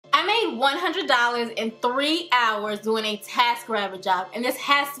$100 in 3 hours doing a TaskRabbit job, and this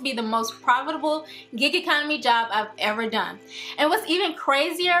has to be the most profitable gig economy job I've ever done. And what's even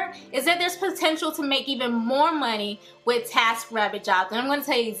crazier is that there's potential to make even more money with TaskRabbit jobs, and I'm going to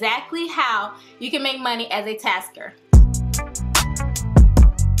tell you exactly how you can make money as a tasker.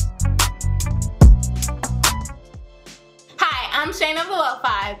 Hi, I'm SHANA of the Wealth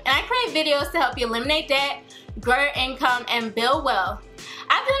 5, and I create videos to help you eliminate debt, grow your income, and build wealth.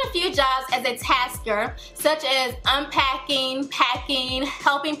 I've done a few jobs as a tasker, such as unpacking, packing,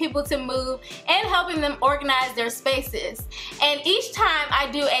 helping people to move, and helping them organize their spaces. And each time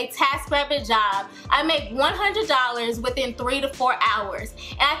I do a TaskRabbit job, I make $100 within 3 to 4 hours.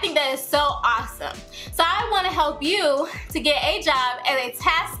 And I think that is so awesome. So I want to help you to get a job as a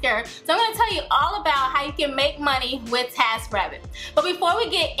tasker. So I'm going to tell you all about how you can make money with TaskRabbit. But before we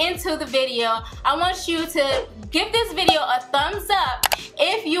get into the video, I want you to give this video a thumbs up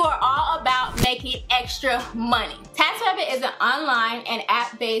if you are all about making extra money. TaskRabbit is an online and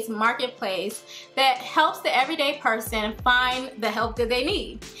app-based marketplace that helps the everyday person find the help that they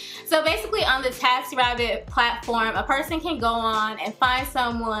need. So basically on the TaskRabbit platform, a person can go on and find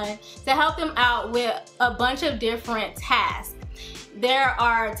someone to help them out with a bunch of different tasks. There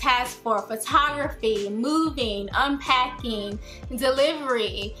are tasks for photography, moving, unpacking,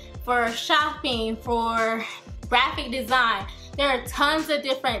 delivery, for shopping, for graphic design. There are tons of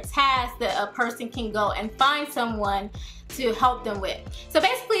different tasks that a person can go and find someone to help them with. So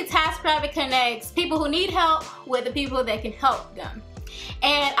basically TaskRabbit connects people who need help with the people that can help them.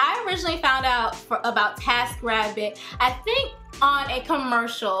 And I originally found out about TaskRabbit, I think on a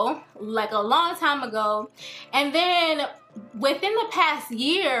commercial like a long time ago, and then within the past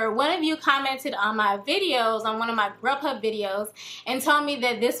year, one of you commented on my videos, on one of my Grubhub videos, and told me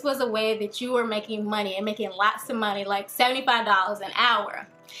that this was a way that you were making money and making lots of money, like $75 an hour.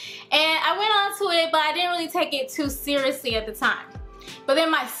 And I went on to it, but I didn't really take it too seriously at the time. But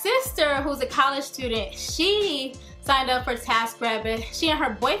then my sister, who's a college student, she signed up for TaskRabbit. She and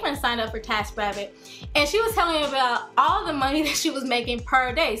her boyfriend signed up for TaskRabbit, and she was telling me about all the money that she was making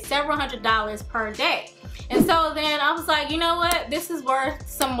per day, several $100s per day. And so then I was like, you know what, this is worth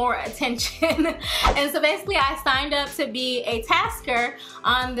some more attention. And so basically I signed up to be a tasker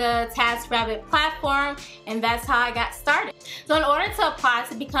on the TaskRabbit platform, and that's how I got started. So in order to apply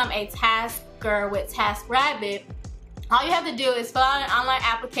to become a tasker with TaskRabbit, all you have to do is fill out an online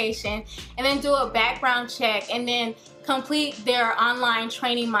application and then do a background check and then complete their online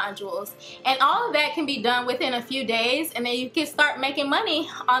training modules. And all of that can be done within a few days, and then you can start making money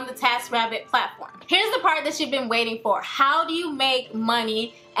on the TaskRabbit platform. Here's the part that you've been waiting for. How do you make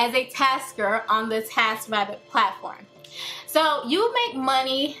money as a tasker on the TaskRabbit platform? So you make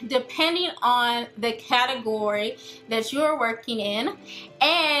money depending on the category that you're working in,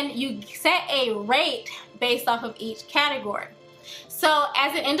 and you set a rate based off of each category. So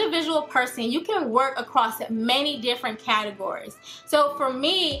as an individual person, you can work across many different categories. So for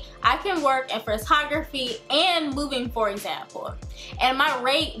me, I can work in photography and moving, for example, and my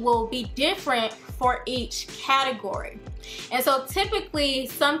rate will be different for each category. And so typically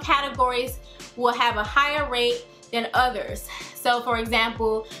some categories will have a higher rate than others. So for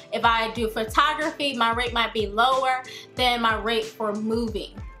example, if I do photography, my rate might be lower than my rate for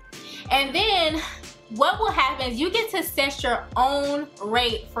moving. And then what will happen is you get to set your own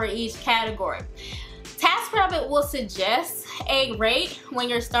rate for each category. TaskRabbit will suggest a rate when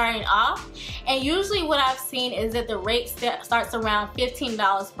you're starting off, and usually what I've seen is that the rate starts around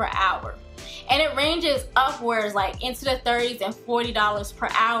 $15 per hour. And it ranges upwards like into the 30s and $40 per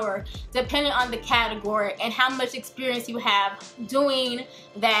hour depending on the category and how much experience you have doing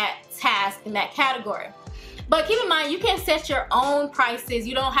that task in that category. But keep in mind, you can set your own prices.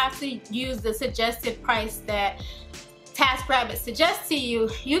 You don't have to use the suggested price that TaskRabbit suggests to you.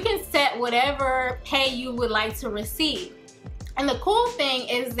 You can set whatever pay you would like to receive. And the cool thing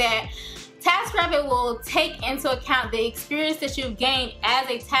is that TaskRabbit will take into account the experience that you've gained as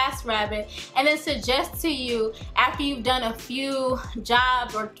a TaskRabbit and then suggest to you after you've done a few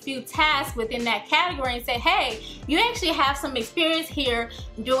jobs or a few tasks within that category and say, hey, you actually have some experience here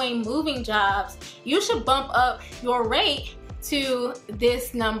doing moving jobs. You should bump up your rate to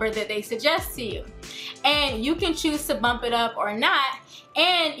this number that they suggest to you. And you can choose to bump it up or not,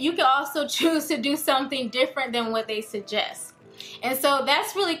 and you can also choose to do something different than what they suggest. And so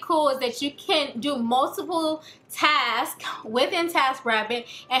that's really cool, is that you can do multiple tasks within TaskRabbit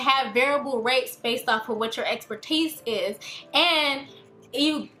and have variable rates based off of what your expertise is. And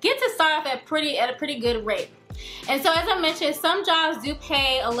you get to start off at a pretty good rate. And so as I mentioned, some jobs do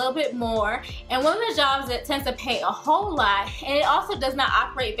pay a little bit more, and one of the jobs that tends to pay a whole lot, and it also does not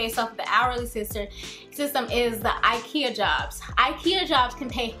operate based off of the hourly system, is the IKEA jobs. IKEA jobs can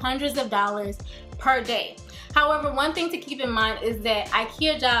pay hundreds of dollars per day. However, one thing to keep in mind is that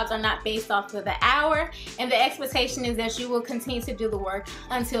IKEA jobs are not based off of the hour, and the expectation is that you will continue to do the work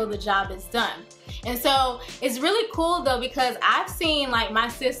until the job is done. And so it's really cool though, because I've seen like my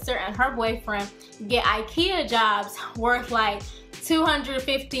sister and her boyfriend get IKEA jobs worth like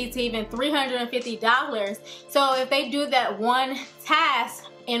 $250 to even $350. So if they do that one task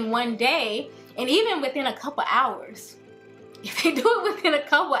in one day, and even within a couple hours, if they do it within a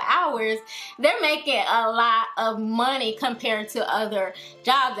couple hours, they're making a lot of money compared to other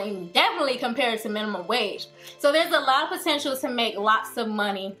jobs, and definitely compared to minimum wage. So there's a lot of potential to make lots of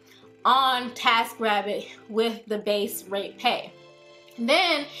money on TaskRabbit with the base rate pay.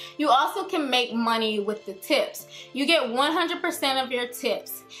 Then you also can make money with the tips. You get 100% of your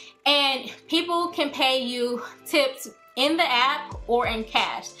tips, and people can pay you tips in the app or in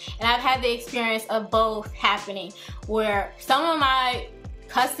cash. And I've had the experience of both happening, where some of my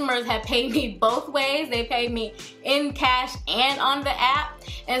customers have paid me both ways. They paid me in cash and on the app.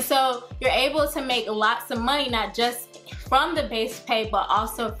 And so you're able to make lots of money, not just from the base pay, but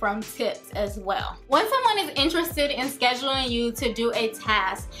also from tips as well. When someone is interested in scheduling you to do a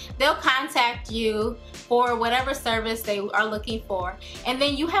task, they'll contact you for whatever service they are looking for, and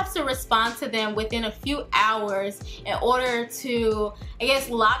then you have to respond to them within a few hours in order to, I guess,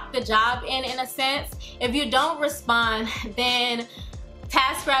 lock the job in a sense. If you don't respond, then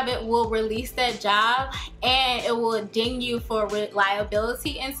TaskRabbit will release that job, and it will ding you for a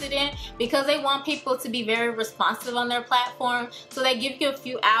reliability incident, because they want people to be very responsive on their platform. So they give you a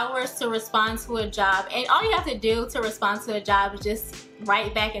few hours to respond to a job, and all you have to do to respond to a job is just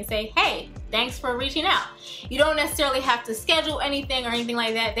write back and say, hey, thanks for reaching out. You don't necessarily have to schedule anything or anything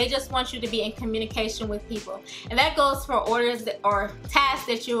like that. They just want you to be in communication with people. And that goes for orders or tasks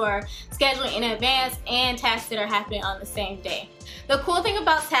that you are scheduling in advance and tasks that are happening on the same day. The cool thing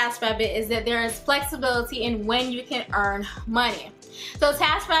about TaskRabbit is that there is flexibility in when you can earn money. So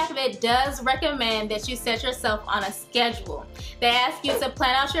TaskRabbit does recommend that you set yourself on a schedule. They ask you to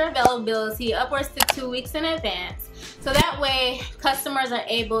plan out your availability upwards to 2 weeks in advance. So that way customers are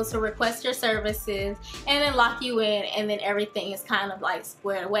able to request your services and then lock you in, and then everything is kind of like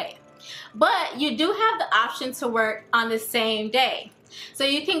squared away. But you do have the option to work on the same day. So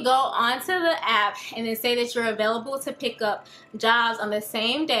you can go onto the app and then say that you're available to pick up jobs on the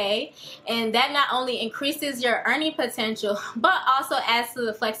same day, and that not only increases your earning potential, but also adds to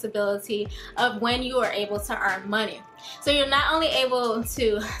the flexibility of when you are able to earn money. So you're not only able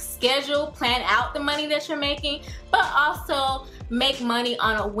to schedule, plan out the money that you're making, but also make money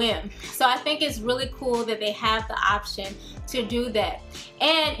on a whim. So I think it's really cool that they have the option to do that.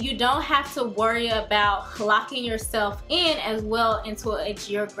 And you don't have to worry about locking yourself in as well into a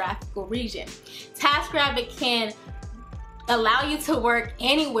geographical region. TaskRabbit can allow you to work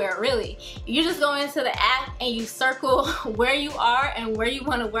anywhere, really. You just go into the app and you circle where you are and where you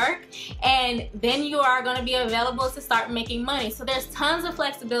want to work, and then you are going to be available to start making money. So there's tons of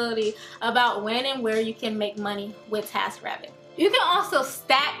flexibility about when and where you can make money with TaskRabbit. You can also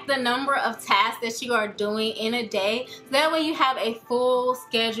stack the number of tasks that you are doing in a day. So that way you have a full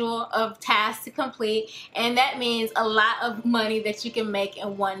schedule of tasks to complete, and that means a lot of money that you can make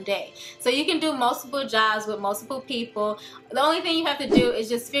in one day. So you can do multiple jobs with multiple people. The only thing you have to do is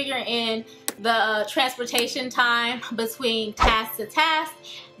just figure in the transportation time between task to task.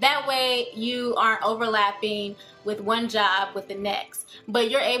 That way you aren't overlapping with one job with the next.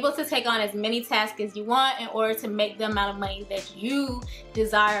 But you're able to take on as many tasks as you want in order to make the amount of money that you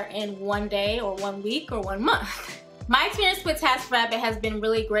desire in one day or 1 week or 1 month. My experience with TaskRabbit has been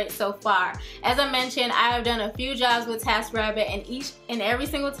really great so far. As I mentioned, I have done a few jobs with TaskRabbit, and each and every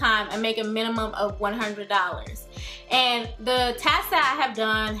single time I make a minimum of $100. And the tasks that I have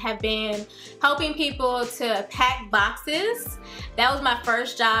done have been helping people to pack boxes. That was my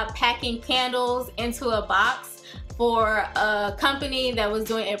first job, packing candles into a box for a company that was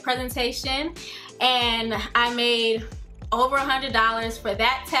doing a presentation, and I made over $100 for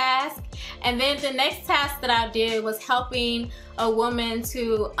that task. And then the next task that I did was helping a woman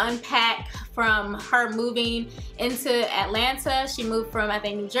to unpack from her moving into Atlanta. She moved from, I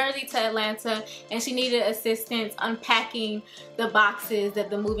think, New Jersey to Atlanta, and she needed assistance unpacking the boxes that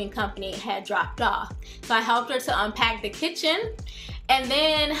the moving company had dropped off. So I helped her to unpack the kitchen. And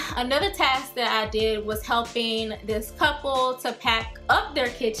then another task that I did was helping this couple to pack up their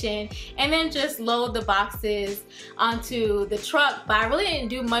kitchen and then just load the boxes onto the truck. But I really didn't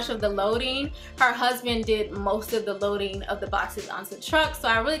do much of the loading. Her husband did most of the loading of the boxes onto the truck, so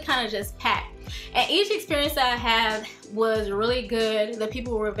I really kind of just packed. And each experience that I had was really good. The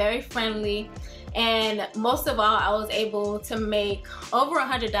people were very friendly, and most of all, I was able to make over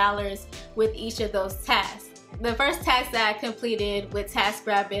 $100 with each of those tasks. The first task that I completed with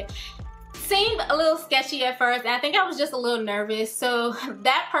TaskRabbit seemed a little sketchy at first, and I think I was just a little nervous. So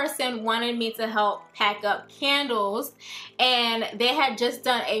that person wanted me to help pack up candles, and they had just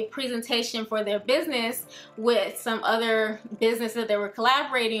done a presentation for their business with some other business that they were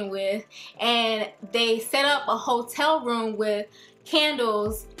collaborating with, and they set up a hotel room with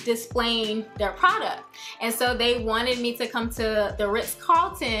candles displaying their product. And so they wanted me to come to the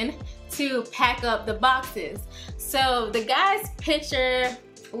Ritz-Carlton to pack up the boxes. So the guy's picture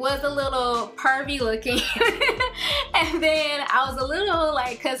was a little pervy looking and then I was a little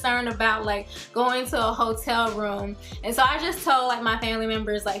like concerned about like going to a hotel room, and so I just told like my family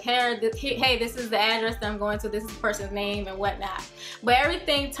members like, hey, this is the address that I'm going to, this is the person's name and whatnot. But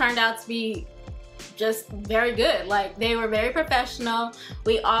everything turned out to be just very good. Like, they were very professional.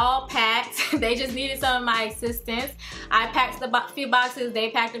 We all packed. They just needed some of my assistance. I packed a few boxes, they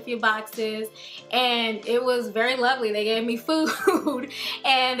packed a few boxes, and it was very lovely. They gave me food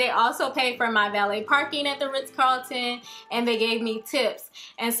and they also paid for my valet parking at the Ritz-Carlton, and they gave me tips.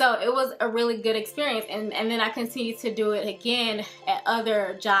 And so it was a really good experience, and then I continued to do it again at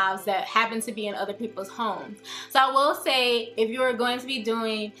other jobs that happen to be in other people's homes. So I will say, if you are going to be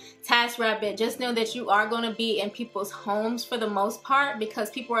doing TaskRabbit, just know that you are going to be in people's homes for the most part, because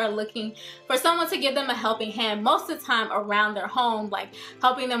people are looking for someone to give them a helping hand most of the time around their home, like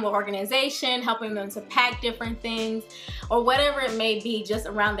helping them with organization, helping them to pack different things, or whatever it may be just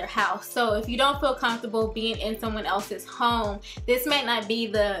around their house. So if you don't feel comfortable being in someone else's home, this may not be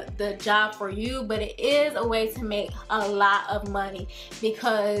the job for you, but it is a way to make a lot of money,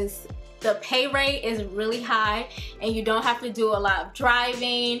 because the pay rate is really high and you don't have to do a lot of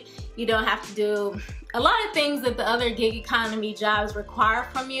driving. You don't have to do a lot of things that the other gig economy jobs require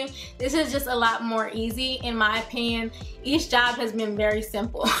from you. This is just a lot more easy, in my opinion. Each job has been very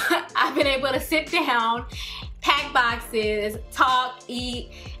simple. I've been able to sit down, pack boxes, talk,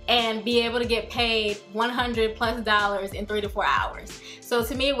 eat, and be able to get paid $100+ in 3 to 4 hours. So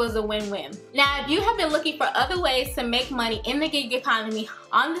to me, it was a win-win. Now, if you have been looking for other ways to make money in the gig economy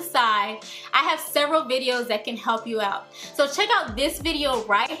on the side, I have several videos that can help you out. So check out this video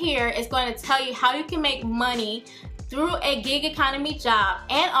right here. It's going to tell you how you can make money through a gig economy job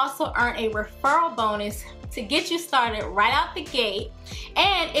and also earn a referral bonus to get you started right out the gate.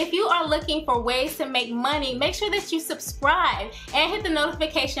 And if you are looking for ways to make money, make sure that you subscribe and hit the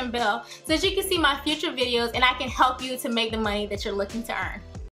notification bell so that you can see my future videos and I can help you to make the money that you're looking to earn.